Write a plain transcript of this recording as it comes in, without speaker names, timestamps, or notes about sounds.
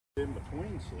In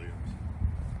between slips.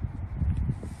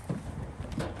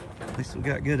 At least we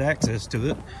got good access to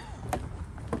it.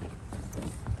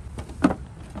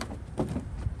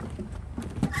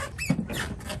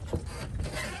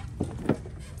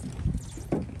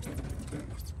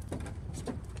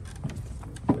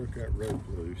 Broke that rope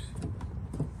loose.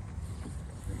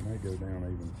 It may go down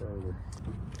even further.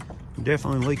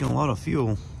 Definitely leaking a lot of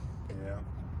fuel. Yeah.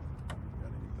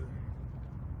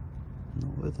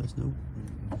 Not with us, no.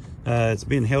 It's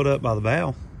being held up by the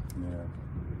bow. Yeah.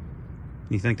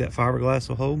 You think that fiberglass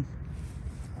will hold?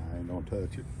 I ain't gonna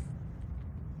touch it.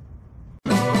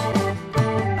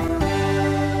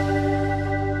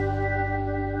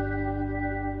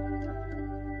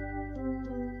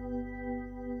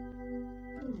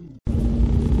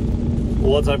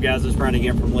 What's up, guys? It's Bryan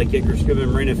again from LakeHickoryScuba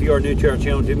and Marine. If you are new to our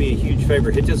channel, do me a huge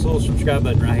favor, hit this little subscribe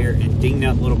button right here and ding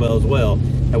that little bell as well.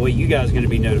 That way you guys are going to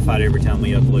be notified every time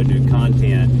we upload new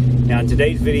content. Now in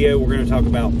today's video, we're going to talk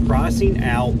about pricing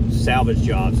out salvage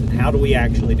jobs and how do we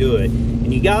actually do it.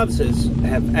 And you guys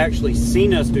have actually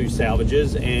seen us do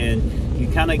salvages, and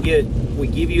you kind of we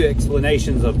give you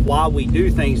explanations of why we do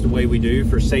things the way we do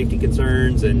for safety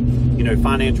concerns and, you know,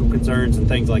 financial concerns and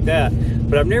things like that.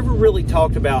 But I've never really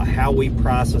talked about how we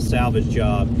price a salvage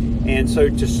job. And so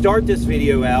to start this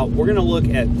video out, we're going to look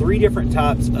at 3 different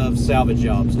types of salvage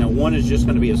jobs. Now, one is just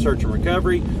going to be a search and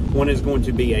recovery, one is going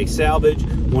to be a salvage,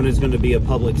 one is going to be a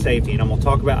public safety. And I'm going to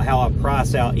talk about how I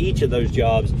price out each of those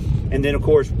jobs. And then, of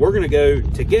course, we're going to go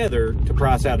together to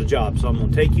price out a job. So I'm going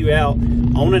to take you out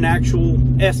on an actual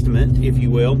estimate, if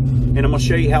you will, and I'm going to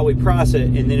show you how we price it.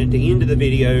 And then at the end of the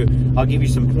video, I'll give you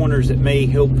some pointers that may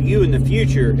help you in the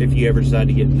future if you ever decide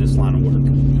to get in this line of work.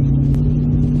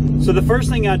 So the first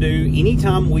thing I do,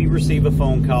 anytime we receive a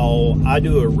phone call, I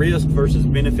do a risk versus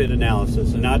benefit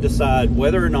analysis, and I decide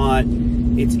whether or not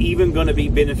it's even going to be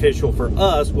beneficial for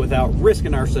us without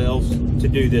risking ourselves to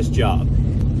do this job.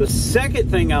 The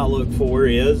second thing I look for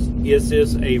is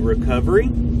this a recovery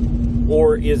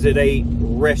or is it a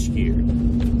rescue?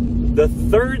 The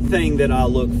third thing that I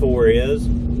look for is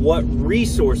what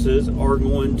resources are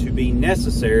going to be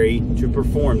necessary to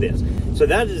perform this. So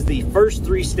that is the first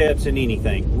 3 steps in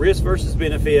anything. Risk versus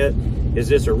benefit. Is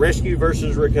this a rescue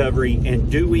versus recovery?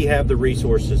 And do we have the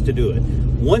resources to do it?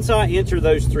 Once I answer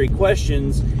those 3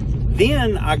 questions,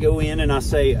 then I go in and I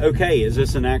say, okay, is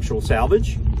this an actual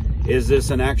salvage? Is this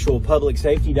an actual public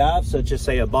safety dive, such as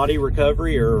say a body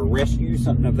recovery or a rescue,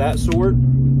 something of that sort?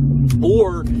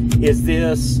 Or is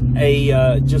this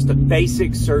just a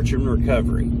basic search and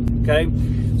recovery? Okay,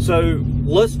 so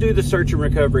let's do the search and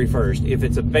recovery first. If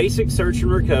it's a basic search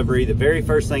and recovery, the very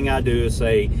first thing I do is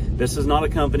say, this is not a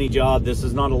company job. This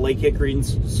is not a Lake Hickory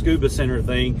Scuba Center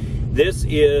thing. This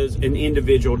is an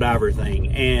individual diver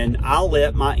thing. And I'll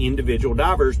let my individual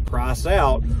divers price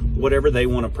out whatever they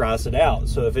want to price it out.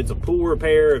 So if it's a pool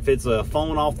repair, if it's a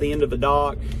phone off the end of a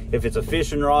dock, if it's a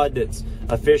fishing rod that's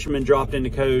a fisherman dropped in the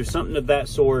cove, something of that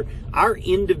sort, our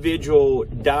individual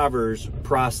divers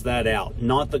price that out,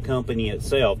 not the company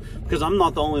itself, because I'm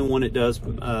not the only one that does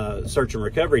search and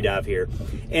recovery dive here.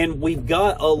 And we've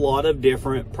got a lot of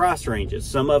different price ranges.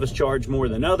 Some of us charge more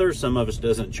than others, some of us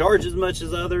doesn't charge as much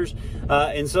as others,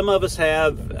 and some of us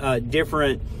have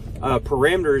different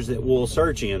parameters that we'll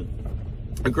search in.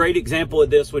 A great example of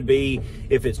this would be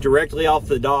if it's directly off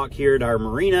the dock here at our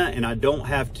marina and I don't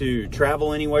have to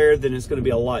travel anywhere, then it's going to be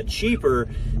a lot cheaper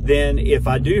than if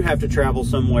I do have to travel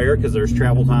somewhere, because there's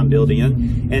travel time built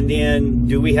in. And then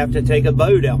do we have to take a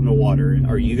boat out in the water?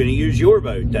 Are you going to use your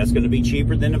boat? That's going to be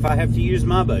cheaper than if I have to use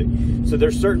my boat. So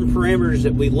there's certain parameters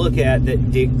that we look at that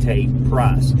dictate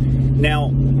price. Now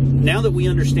that we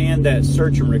understand that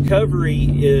search and recovery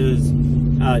is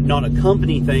not a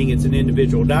company thing, it's an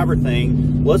individual diver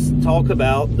thing, let's talk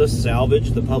about the salvage,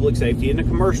 the public safety, and the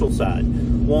commercial side.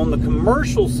 Well, on the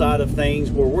commercial side of things,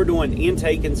 where we're doing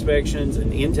intake inspections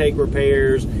and intake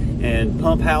repairs and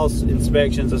pump house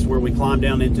inspections, that's where we climb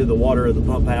down into the water of the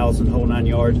pump house and whole 9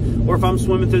 yards, or if I'm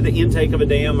swimming through the intake of a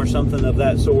dam or something of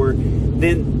that sort,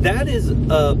 then that is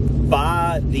a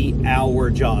by the hour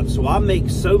job. So I make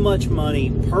so much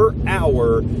money per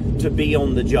hour to be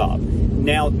on the job.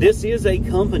 Now, this is a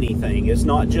company thing. It's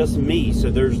not just me.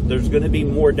 So there's going to be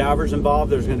more divers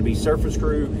involved. There's going to be surface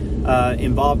crew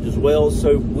involved as well.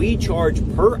 So we charge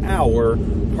per hour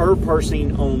per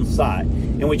person on site.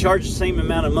 And we charge the same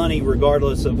amount of money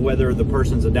regardless of whether the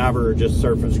person's a diver or just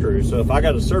surface crew. So if I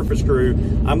got a surface crew,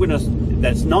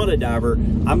 that's not a diver,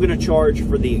 I'm going to charge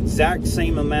for the exact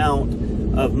same amount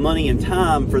of money and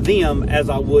time for them as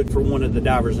I would for one of the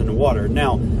divers in the water.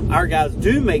 Now, our guys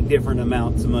do make different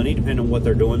amounts of money depending on what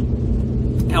they're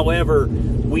doing. However,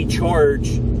 we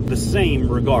charge the same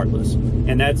regardless,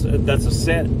 and that's a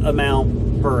set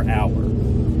amount per hour.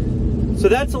 So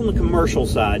that's on the commercial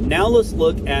side. Now let's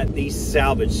look at the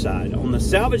salvage side. On the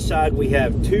salvage side, we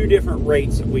have two different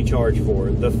rates that we charge for.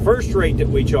 The first rate that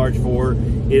we charge for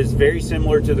is very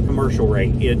similar to the commercial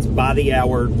rate. It's by the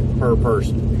hour per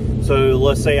person. So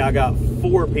let's say I got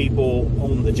 4 people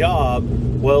on the job.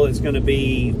 Well, it's going to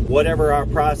be whatever our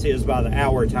price is by the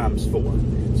hour times 4.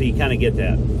 So you kind of get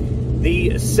that.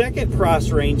 The second price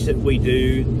range that we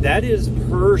do, that is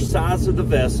per size of the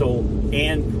vessel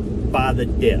and by the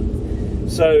depth.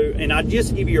 So, and I'll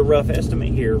just give you a rough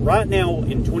estimate here. Right now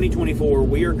in 2024,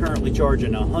 we are currently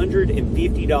charging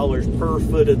 $150 per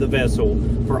foot of the vessel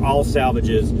for all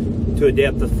salvages to a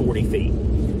depth of 40 feet.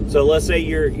 So let's say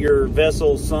your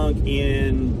vessel sunk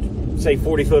in, say,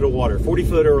 40 foot of water, 40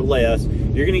 foot or less,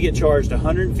 you're going to get charged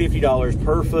 $150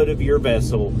 per foot of your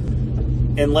vessel,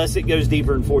 unless it goes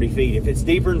deeper than 40 feet. If it's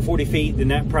deeper than 40 feet, then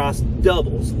that price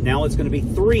doubles. Now it's going to be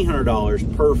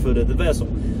 $300 per foot of the vessel.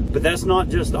 But that's not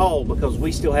just all, because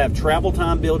we still have travel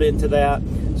time built into that.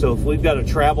 So if we've got to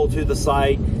travel to the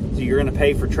site, so you're going to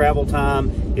pay for travel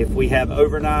time. If we have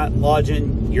overnight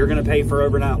lodging, you're going to pay for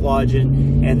overnight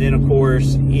lodging. And then, of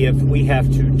course, if we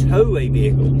have to tow a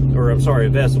vehicle, or I'm sorry, a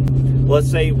vessel. Let's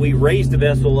say we raise the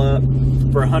vessel up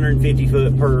for 150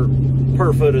 foot per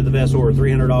foot of the vessel, or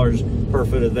 $300 per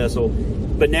foot of the vessel.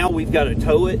 But now we've got to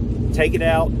tow it, take it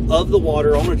out of the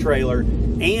water on a trailer,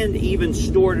 and even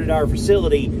store it at our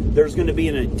facility. There's going to be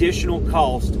an additional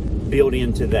cost built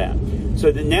into that.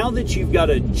 So that now that you've got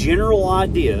a general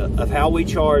idea of how we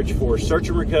charge for search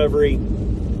and recovery,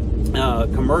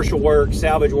 commercial work,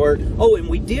 salvage work. Oh, and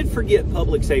we did forget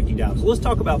public safety dives. Let's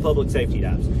talk about public safety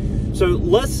dives. So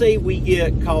let's say we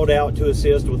get called out to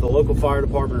assist with a local fire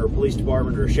department or police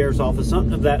department or a sheriff's office,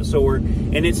 something of that sort,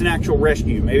 and it's an actual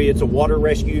rescue. Maybe it's a water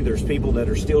rescue. There's people that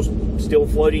are still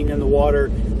floating in the water.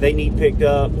 They need picked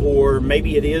up, or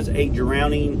maybe it is a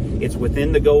drowning. It's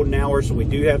within the golden hour, so we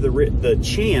do have the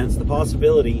chance, the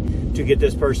possibility to get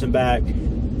this person back.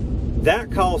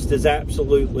 That cost is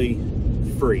absolutely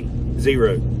free,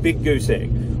 zero, big goose egg.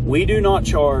 We do not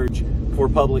charge for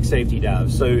public safety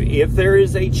dives. So if there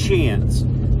is a chance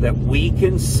that we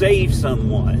can save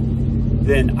someone,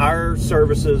 then our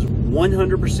services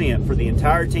 100% for the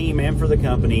entire team and for the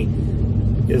company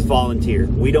is volunteer.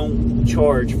 We don't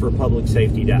charge for public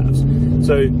safety dives.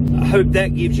 So I hope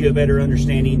that gives you a better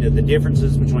understanding of the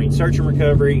differences between search and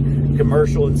recovery,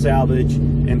 commercial and salvage,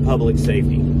 and public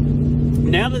safety.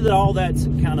 Now that all that's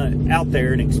kind of out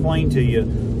there and explained to you,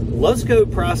 let's go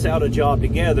price out a job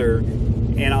together,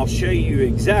 and I'll show you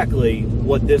exactly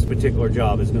what this particular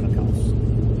job is going to cost.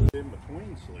 In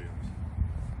between slips.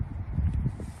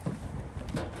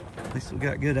 At least we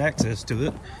got good access to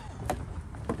it.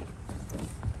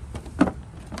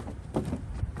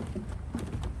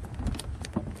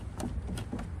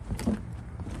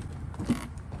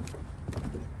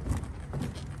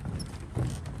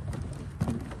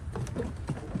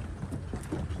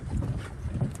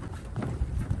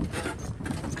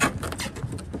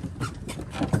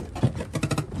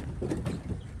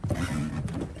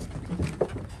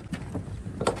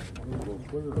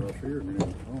 Clear up here now.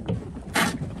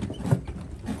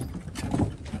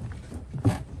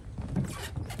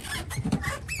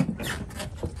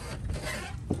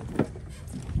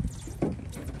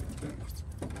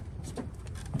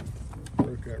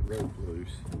 Broke that rope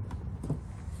loose.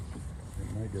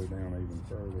 It may go down even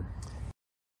further.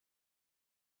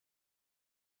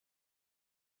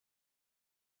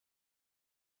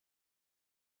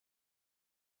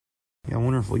 Yeah, I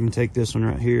wonder if we can take this one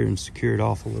right here and secure it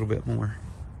off a little bit more.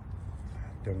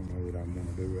 I don't know that I'm going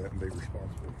to do that and be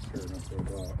responsible for tearing up their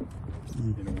dock.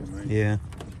 You know what I mean? Yeah.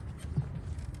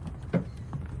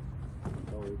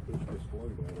 Oh, it pushed this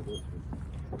float out of this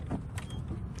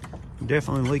one.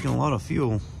 Definitely leaking a lot of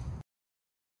fuel.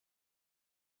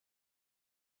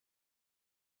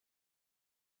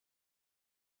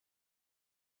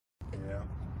 Yeah.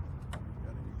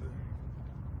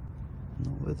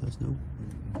 Not with us, no.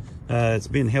 It's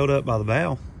being held up by the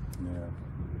bow. Yeah.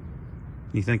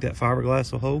 You think that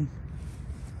fiberglass will hold?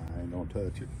 I ain't gonna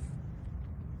touch it.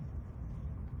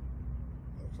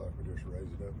 Looks like we just raise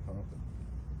it up and pump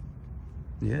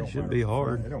it. Yeah, it should be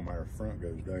hard. It don't matter if the front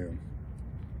goes down.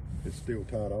 It's still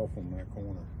tied off on that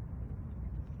corner.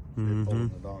 They're pulling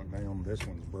the dock down. This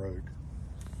one's broke.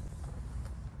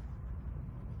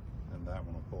 And that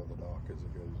one will pull the dock as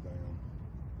it goes down.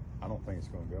 I don't think it's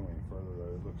going to go any further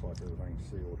though. It looks like everything's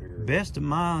sealed here. Best of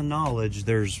my knowledge,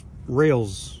 there's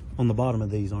rails on the bottom of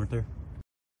these, aren't there?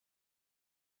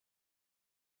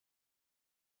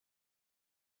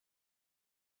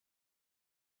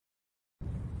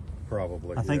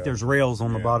 Probably. I think there's rails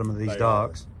on the bottom of these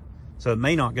docks. So it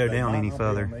may not go down any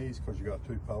further. These because you got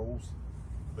 2 poles,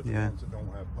 but the ones that don't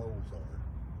have poles are.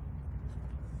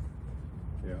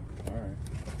 Yeah, all right.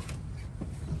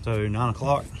 So 9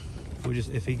 o'clock,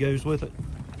 if he goes with it.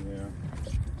 Yeah.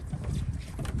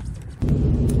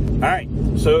 All right,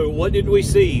 so what did we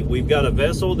see? We've got a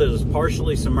vessel that is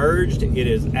partially submerged. It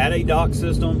is at a dock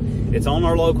system. It's on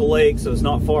our local lake, so it's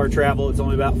not far travel. It's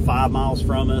only about 5 miles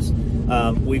from us.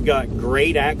 We've got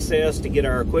great access to get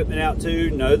our equipment out to.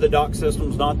 No, the dock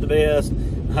system's not the best.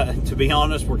 To be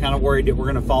honest, we're kind of worried that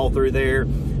we're going to fall through there.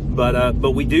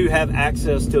 But we do have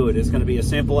access to it. It's going to be a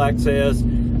simple access.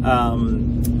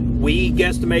 We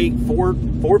guesstimate four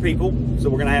people. So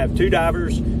we're going to have 2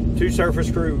 divers, 2 surface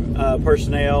crew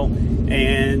personnel,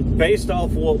 and based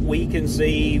off what we can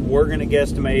see, we're going to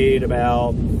guesstimate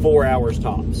about 4 hours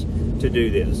tops to do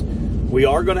this. We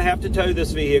are going to have to tow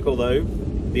this vehicle though.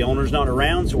 The owner's not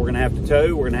around, so we're going to have to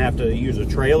tow. We're going to have to use a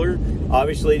trailer,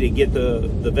 obviously, to get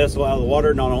the vessel out of the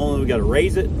water. Not only we got to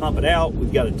raise it, pump it out,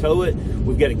 we've got to tow it.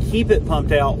 We've got to keep it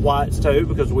pumped out while it's towed,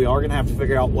 because we are going to have to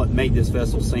figure out what made this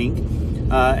vessel sink.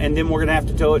 And then we're going to have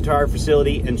to tow it to our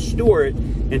facility and store it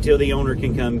until the owner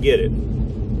can come get it.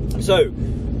 So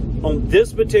on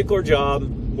this particular job,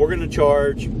 we're going to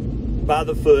charge by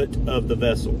the foot of the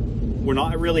vessel. We're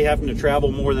not really having to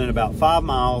travel more than about 5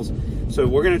 miles. So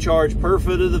we're going to charge per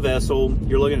foot of the vessel.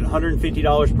 You're looking at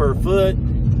 $150 per foot.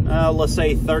 Let's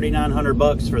say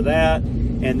 $3,900 for that.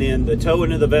 And then the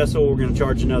towing of the vessel, we're going to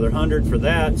charge another $100 for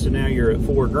that. So now you're at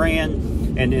 $4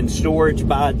 grand. And then storage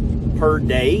per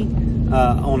day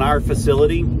on our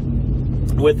facility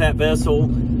with that vessel.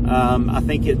 I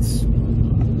think it's,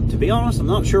 to be honest, I'm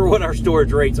not sure what our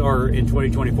storage rates are in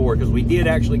 2024, because we did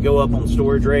actually go up on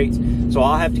storage rates. So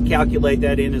I'll have to calculate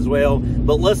that in as well.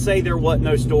 But let's say there wasn't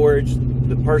no storage,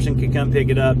 the person could come pick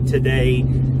it up today.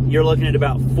 You're looking at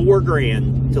about $4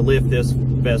 grand to lift this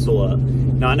vessel up.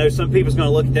 Now I know some people's going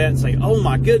to look at that and say, oh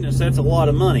my goodness, that's a lot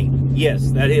of money.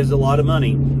 Yes, that is a lot of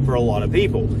money for a lot of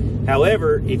people.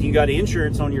 However, if you got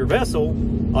insurance on your vessel,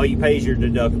 all you pay is your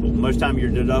deductible. Most time your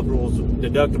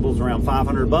deductible's around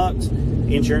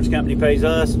 $500. Insurance company pays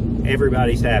us,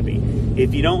 everybody's happy.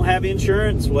 If you don't have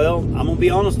insurance, well, I'm gonna be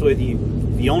honest with you.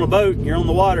 If you own a boat, you're on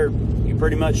the water, you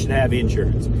pretty much should have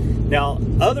insurance. Now,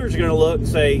 others are gonna look and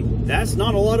say, that's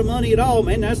not a lot of money at all,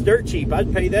 man, that's dirt cheap.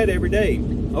 I'd pay that every day.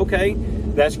 Okay,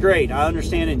 that's great. I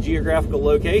understand in geographical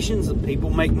locations,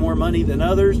 people make more money than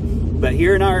others, but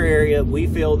here in our area, we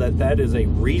feel that that is a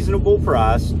reasonable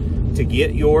price to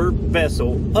get your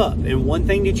vessel up. And one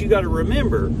thing that you gotta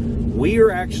remember, we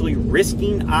are actually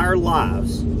risking our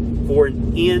lives for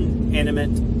an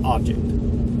inanimate object,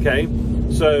 okay?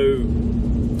 So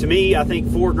to me, I think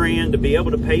 $4 grand to be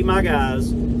able to pay my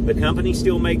guys, the company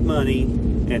still make money,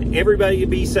 and everybody would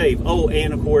be safe. Oh,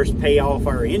 and of course, pay off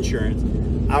our insurance.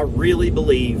 I really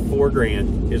believe $4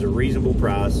 grand is a reasonable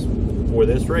price for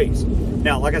this race.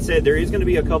 Now, like I said, there is going to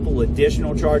be a couple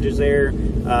additional charges there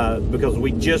because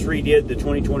we just redid the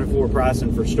 2024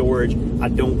 pricing for storage. I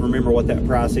don't remember what that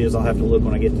price is. I'll have to look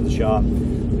when I get to the shop.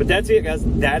 But that's it, guys.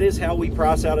 That is how we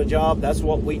price out a job. That's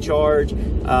what we charge.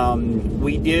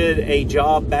 We did a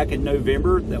job back in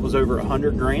November that was over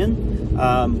 100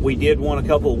 grand. We did one a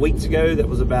couple of weeks ago that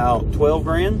was about 12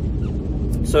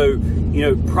 grand. So, you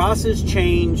know, prices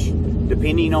change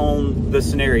depending on the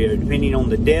scenario, depending on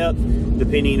the depth,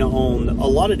 depending on a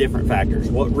lot of different factors,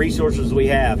 what resources we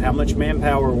have, how much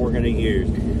manpower we're going to use.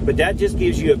 But that just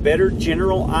gives you a better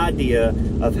general idea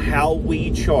of how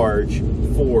we charge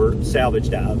for salvage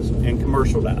dives and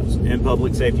commercial dives and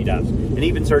public safety dives and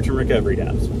even search and recovery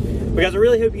dives. But guys, I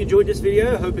really hope you enjoyed this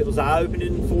video. I hope it was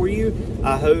eye-opening for you.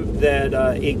 I hope that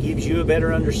it gives you a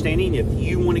better understanding if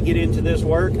you want to get into this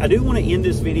work. I do want to end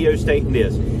this video stating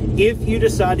this. If you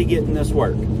decide to get in this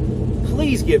work,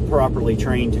 please get properly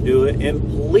trained to do it, and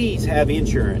please have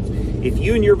insurance. If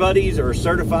you and your buddies are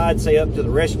certified, say up to the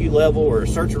rescue level or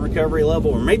search and recovery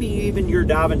level, or maybe even your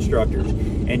dive instructors,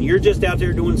 and you're just out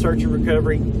there doing search and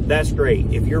recovery, that's great.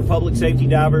 If you're public safety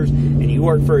divers and you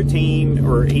work for a team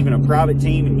or even a private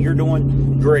team and you're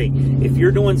doing great. If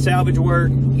you're doing salvage work,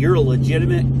 you're a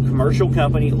legitimate commercial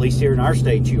company, at least here in our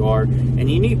state you are, and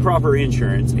you need proper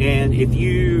insurance. And if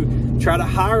you try to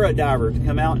hire a diver to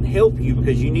come out and help you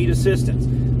because you need assistance,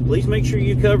 please make sure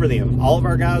you cover them. All of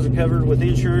our guys are covered with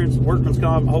insurance, workman's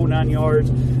comp, whole 9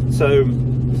 yards. So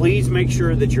please make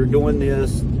sure that you're doing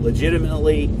this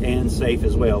legitimately and safe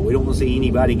as well. We don't want to see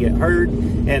anybody get hurt.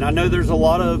 And I know there's a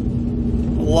lot of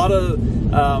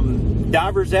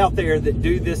divers out there that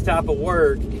do this type of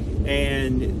work,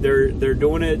 and they're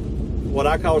doing it what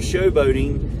I call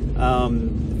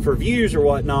showboating for views or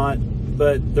whatnot.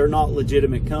 but they're not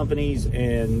legitimate companies,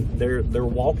 and they're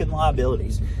walking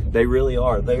liabilities. They really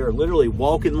are. They are literally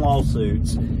walking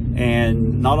lawsuits,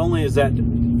 and not only is that,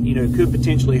 you know, could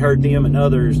potentially hurt them and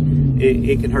others,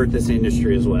 it can hurt this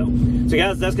industry as well. So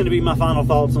guys, that's going to be my final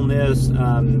thoughts on this.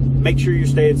 Make sure you're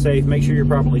staying safe, make sure you're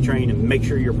properly trained, and make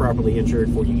sure you're properly insured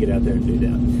before you get out there and do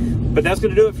that. But that's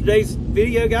going to do it for today's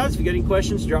video, guys. If you got any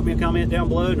questions, drop me a comment down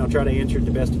below, and I'll try to answer it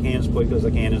the best I can, as quick as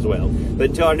I can as well. But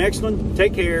until our next one,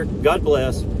 take care, God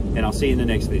bless, and I'll see you in the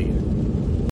next video.